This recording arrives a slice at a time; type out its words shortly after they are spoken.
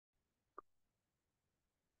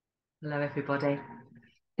Hello, everybody.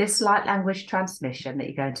 This light language transmission that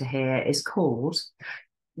you're going to hear is called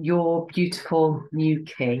Your Beautiful New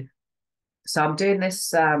Key. So I'm doing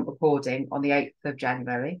this recording on the 8th of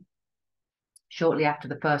January, shortly after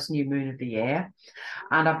the first new moon of the year.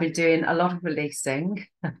 And I've been doing a lot of releasing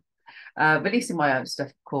my own stuff,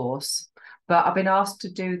 of course. But I've been asked to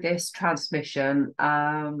do this transmission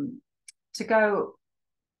to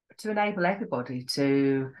enable everybody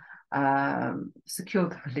to secure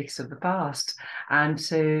the release of the past and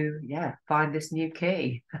to find this new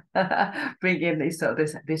key. Bring in this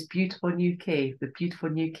beautiful new key. The beautiful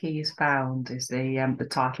new key is found is the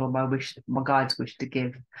title of my guide's wish to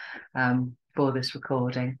give for this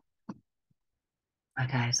recording.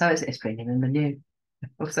 Okay, so it's bringing in the new.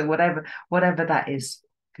 So whatever that is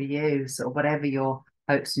for you, so whatever your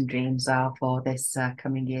hopes and dreams are for this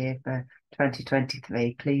coming year for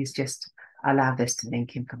 2023, please just allow this to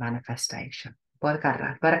link in for manifestation. Allow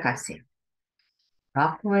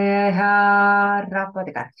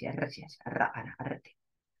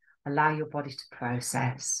your body to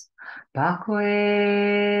process.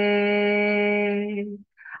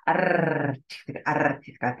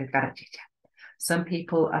 Some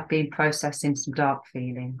people have been processing some dark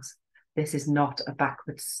feelings. This is not a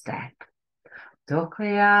backward step.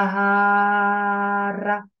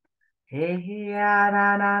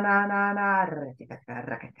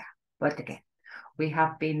 We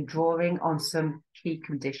have been drawing on some key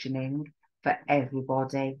conditioning for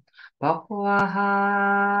everybody.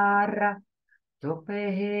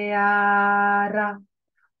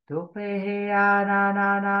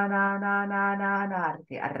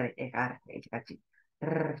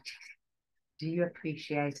 Do you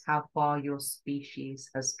appreciate how far your species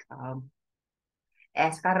has come?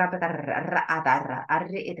 There's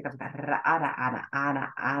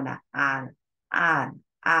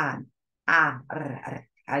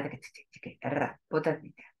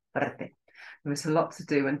a lot to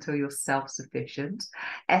do until you're self-sufficient.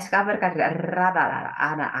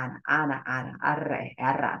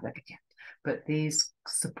 But these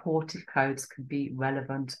supportive codes can be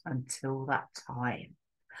relevant until that time.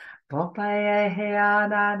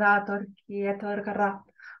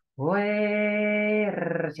 We're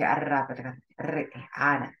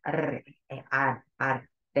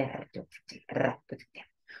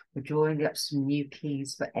drawing up some new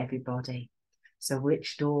keys for everybody. So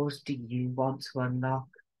which doors do you want to unlock?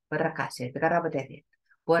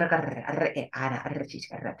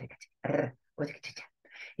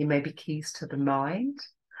 It may be keys to the mind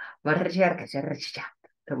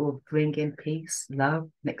that will bring in peace,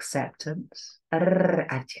 love, and acceptance.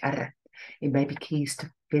 It may be keys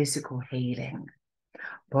to physical healing.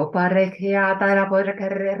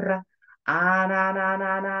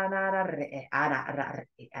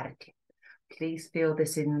 Please feel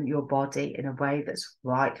this in your body in a way that's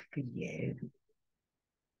right for you.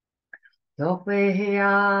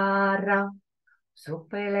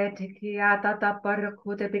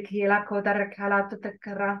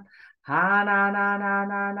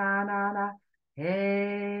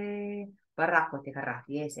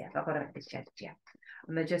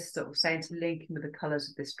 And they're just sort of saying to link in with the colours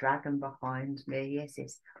of this dragon behind me. Yes,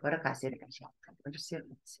 yes. What I see, I'm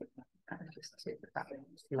just sit back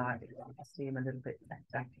slightly. I see him a little bit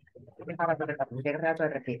better.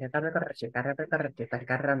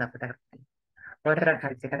 Mama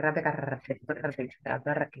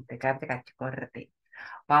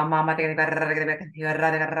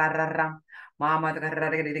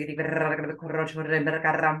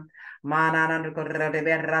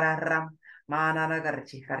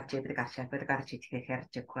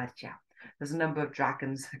there's a number of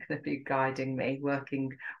dragons that are going to be guiding me,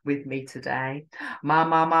 working with me today. My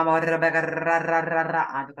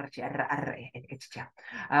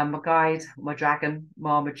guide, my dragon,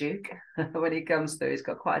 Marmaduke, when he comes through, he's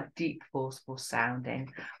got quite a deep, forceful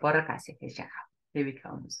sounding. Here he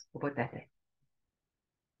comes.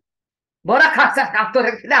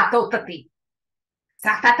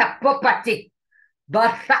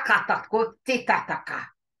 Barakata kutitataka.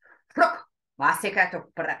 Fruk. Masikato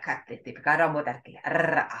prakati tipikaramodarki.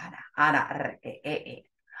 Ana archi.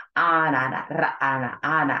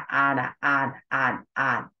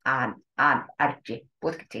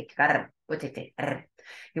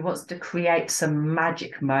 He wants to create some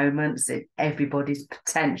magic moments in everybody's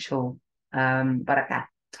potential baraka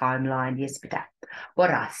timeline. Yes, bita.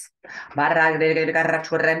 Boras.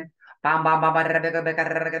 Bam bam bam rana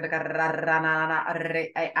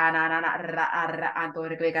re anana ra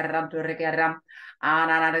antore que garantore que ram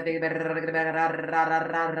anana de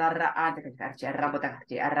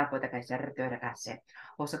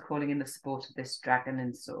also calling in the support of this dragon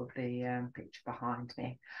and sort of the picture behind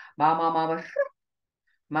me. Mama mama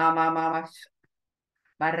mama mama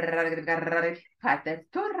Hate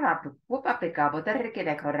turra pupa pecavo da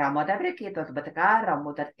richiede corramo da richiede da cara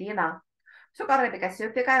modertina. Su corre che si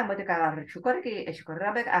utica modica su corri e si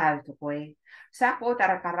corre alto poi. Sa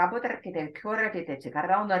potara carabo da richiede corre di te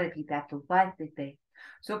carra una ripita tu vai di te.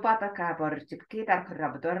 Su papa capo ricipchi da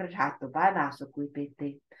corrabo da richiede bana su cui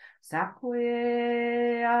pete. Sa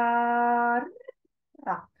cui a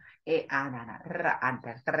e anana ra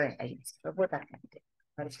ante tre e si potara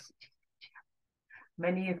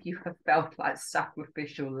Many of you have felt like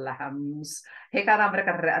sacrificial lambs. And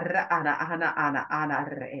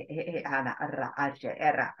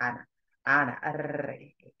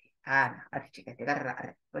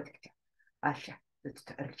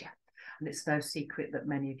it's no secret that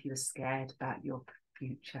many of you are scared about your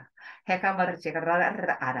future. But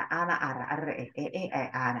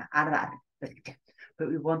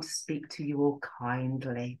we want to speak to you all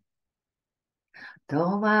kindly.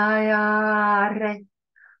 Tomayare,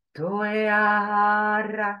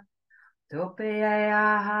 toyara,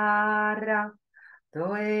 topeara,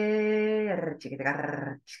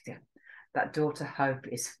 that door to hope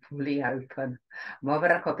is fully open.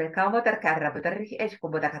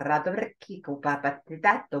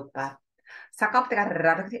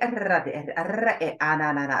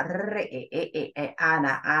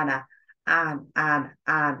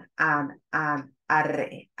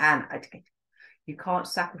 You can't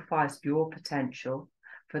sacrifice your potential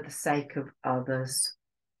for the sake of others.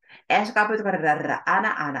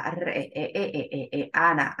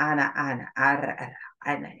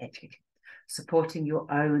 Supporting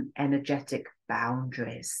your own energetic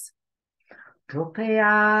boundaries.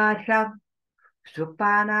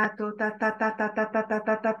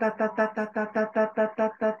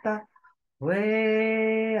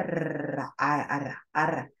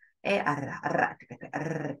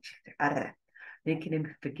 Thinking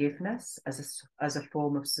in forgiveness as a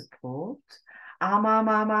form of support. And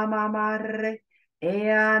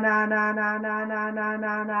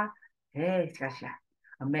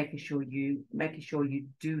making sure you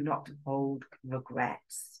do not hold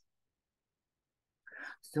regrets.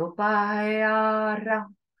 Supayara,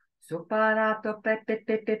 suparato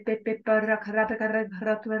pepe para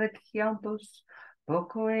caracaratos,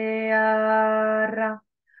 pocoeara.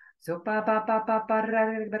 Sopa papa papa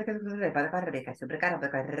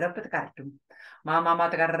Mama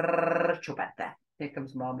mata chupata. Here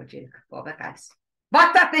comes Mama Jig for the guys.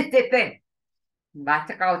 What up is it then?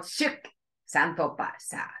 What about chick? Santo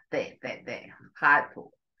pasa, de,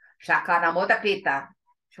 hatu. Shakana moda pita.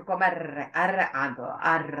 Shukomer, arra ando,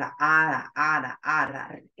 arra, ara, ana,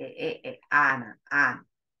 arra,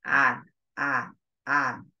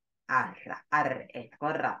 et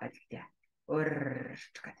corra petita.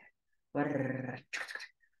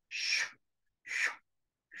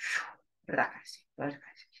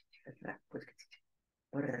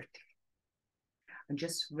 And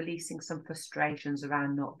just releasing some frustrations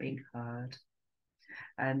around not being heard.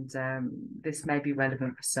 And this may be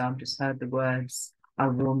relevant for some. Just heard the words, I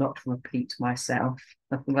will not repeat myself.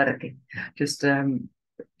 just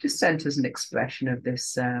sent as an expression of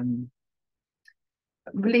this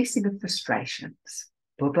releasing of frustrations.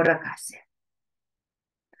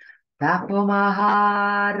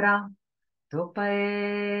 Tapomahara,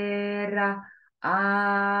 topaera,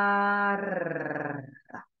 arra.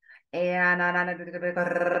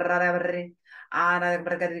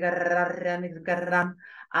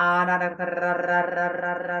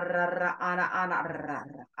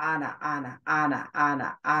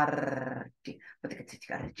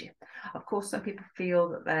 Of course, some people feel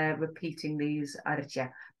that they're repeating these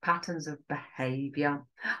patterns of behavior.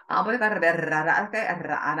 For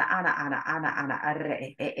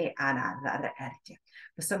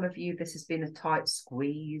some of you, this has been a tight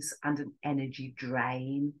squeeze and an energy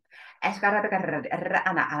drain. As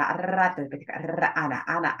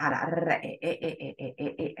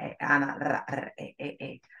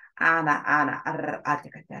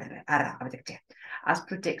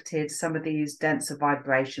predicted, some of these denser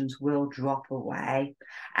vibrations will drop away.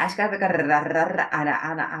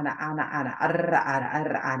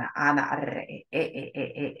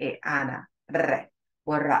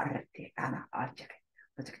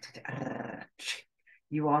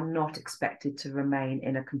 You are not expected to remain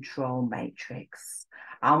in a control matrix.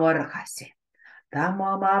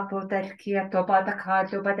 Tamama potelkia topata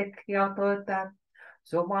kaatu patekia tota.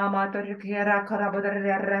 Sumama torkiera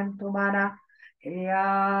karabodere rentumana.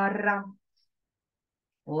 Yara.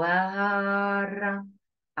 Wara.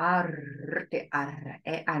 Arte arra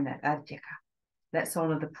e ana arjeka. Let's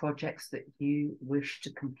honor the projects that you wish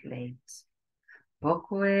to complete.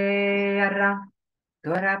 Bokuera.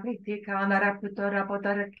 Dora pritika anara putora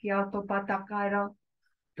podara kiato patakaira.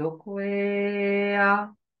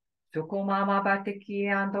 Dokuea. Sukumama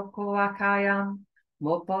batikian dokuakayam.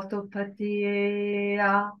 Mopoto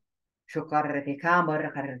patia. Shukarikam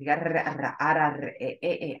arra arar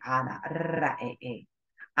e ana arra e.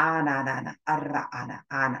 Ana ana arra ana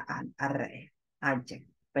an arra e. Anje.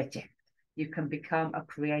 Beche. You can become a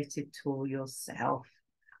creative tool yourself.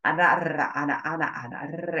 Ana arra ana arra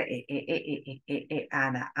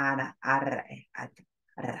ana arra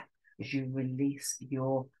arra. As you release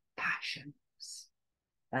your passions.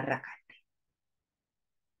 Rakati.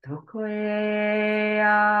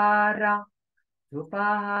 Tokoeara.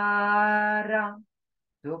 Tupahara.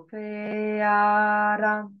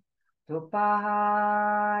 Tupeara.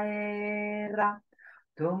 Tupahaera.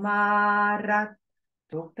 Tumara.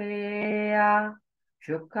 Tupea.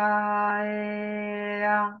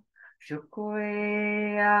 Shukaea.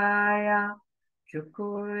 Shukueaya.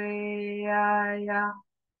 Shukueaya.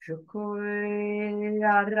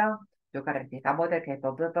 Shukueara. Shukarati. Kabote ke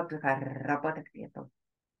popo rabote ke to.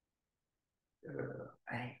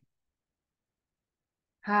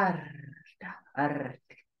 Harda.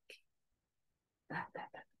 Arti.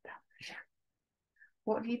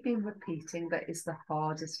 What have you been repeating that is the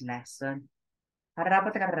hardest lesson? We're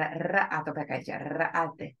not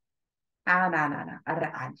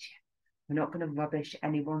going to rubbish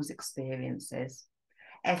anyone's experiences.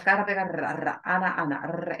 We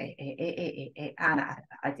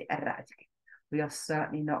are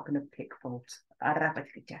certainly not going to pick fault.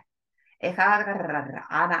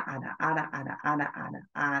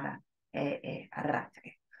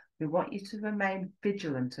 We want you to remain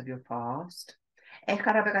vigilant of your past. But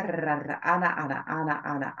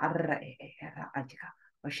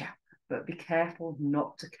be careful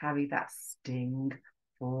not to carry that sting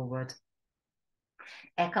forward.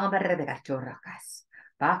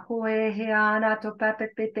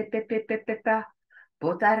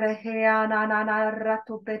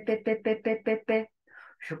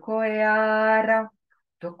 Shukoyara,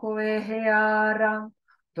 Tokoeara,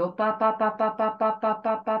 Topa papa papa papa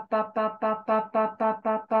papa papa papa papa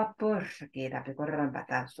papa push. Kita pikorran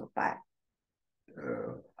bata sopa.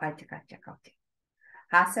 Aika cakauti.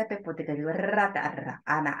 Hasepe putika rata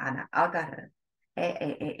ana agar.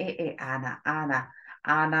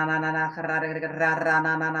 Ana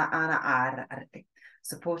arte.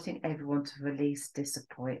 Supporting everyone to release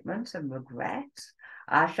disappointment and regret.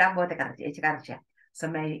 So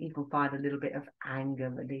may even find a little bit of anger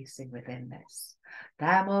releasing within this.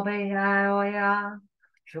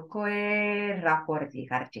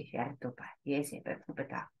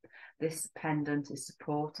 This pendant is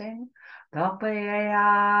supporting. I'm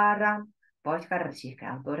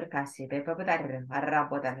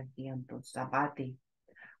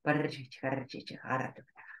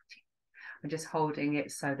just holding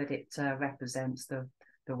it so that it represents the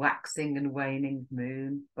waxing and waning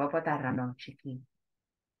moon.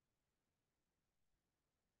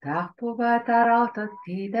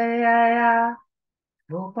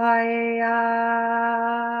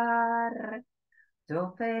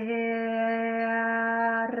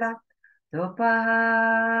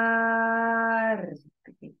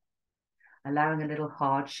 Allowing a little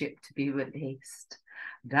hardship to be released.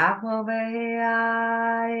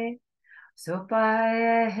 Super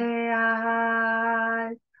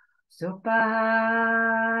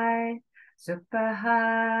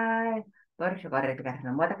high.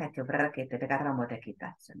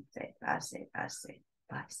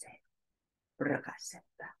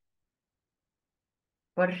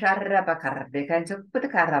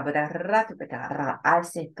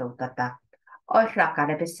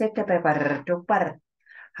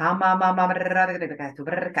 Hama mama tu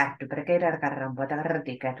berkatu berkeder karam buat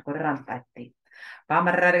artikat kurang pati.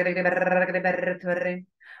 Mama berturing.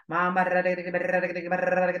 Mama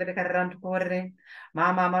berkaran turing.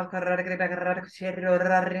 Mama berkaran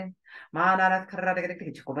sirurari. Mana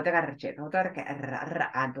cukup berkarce. Motor ke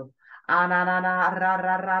adu. Anana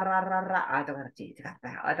adu kerci.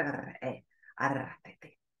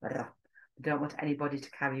 Arrate. Don't want anybody to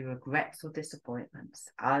carry regrets or disappointments.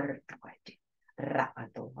 Arrate.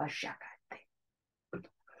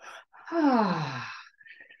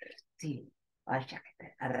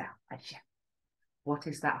 What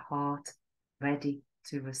is that heart ready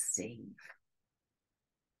to receive?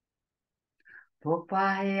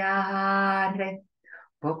 Popayare.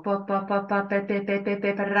 Popo papa papa pepe pepe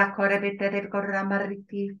pepe racore pepe corra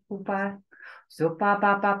mariti pupa. Sopa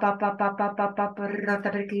papa papa papa papa rota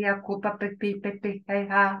perché a cupa pepe pepe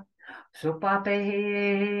ha. Sopa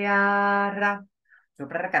pe ara.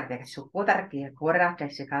 Sopra carte su puta che corra te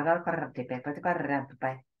se cada corrente pepe te corra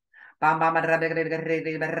pepe. Bamba marra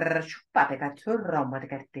de chupa pe cazzo romba de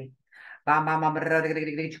carte. Bamba marra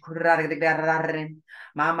de curare de garrare.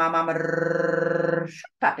 Mama mama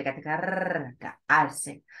papi carta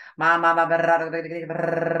alse. Mama mama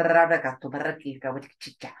gatto barrachica with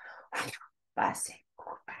ciccia. Passe.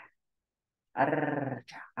 Arra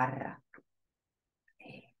arra.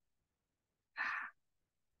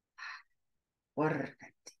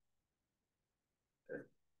 Orcati.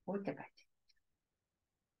 Urcati.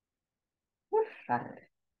 Urfar.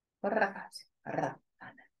 Urracasi. Arra.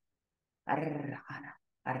 Arra.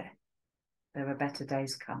 Arra. There were better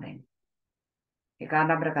days coming.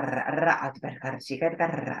 Ikana berkarra berkar sikar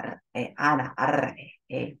karra ana arra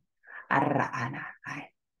arra ana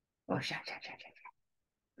ai oh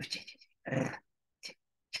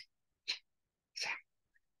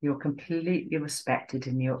you're completely respected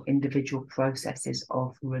in your individual processes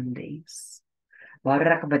of release.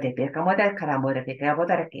 Barra kabade pe kamada karamore pe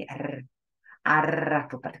kabada ke arra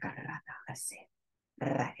tu pat karra ase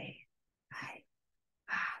ra ai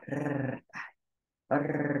arra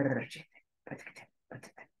arra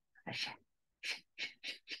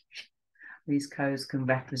these codes can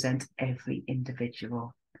represent every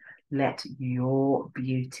individual. Let your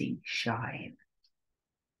beauty shine.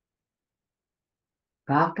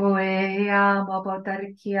 Capoeira,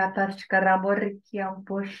 mobotarkia, tarchkaramorikia,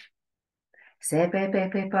 bush.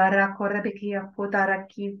 Sepepe para korebikia,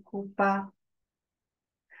 putaraki, kupa.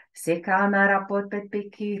 Sekanara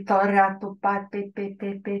potepiki, toratu pate,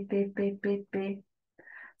 pepe.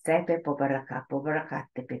 Sepe pobaraka,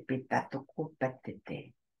 tepepita, to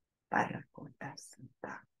kupetete. Paracotas,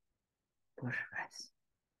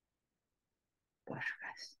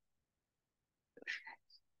 Pushkas.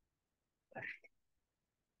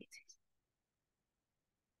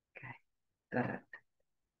 Okay.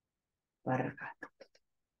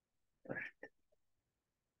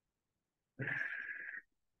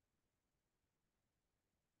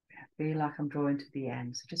 I feel like I'm drawing to the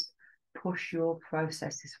end. So just push your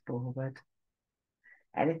processes forward.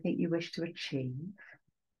 Anything you wish to achieve,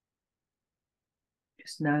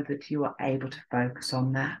 just know that you are able to focus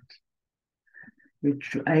on that.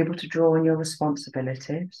 You're able to draw on your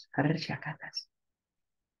responsibilities.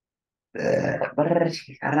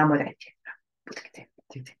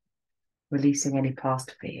 Releasing any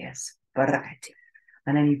past fears and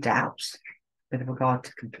any doubts with regard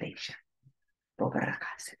to completion.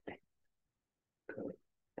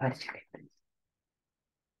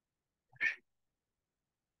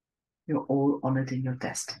 You're all honored in your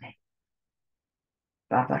destiny.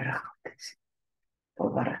 Okay,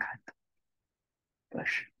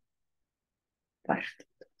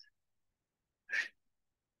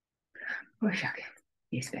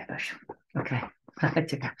 I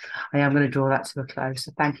am going to draw that to a close.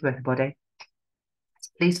 So thank you, everybody.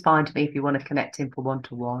 Please find me if you want to connect in for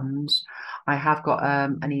one-to-ones. I have got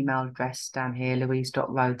an email address down here,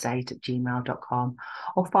 louise.rhodes8@gmail.com,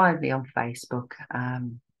 or find me on Facebook.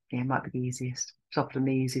 Yeah, it might be the easiest. It's often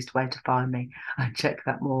the easiest way to find me. I check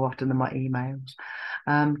that more often than my emails.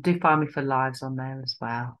 Do find me for lives on there as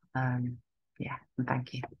well. Yeah, and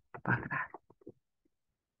thank you. Bye for that.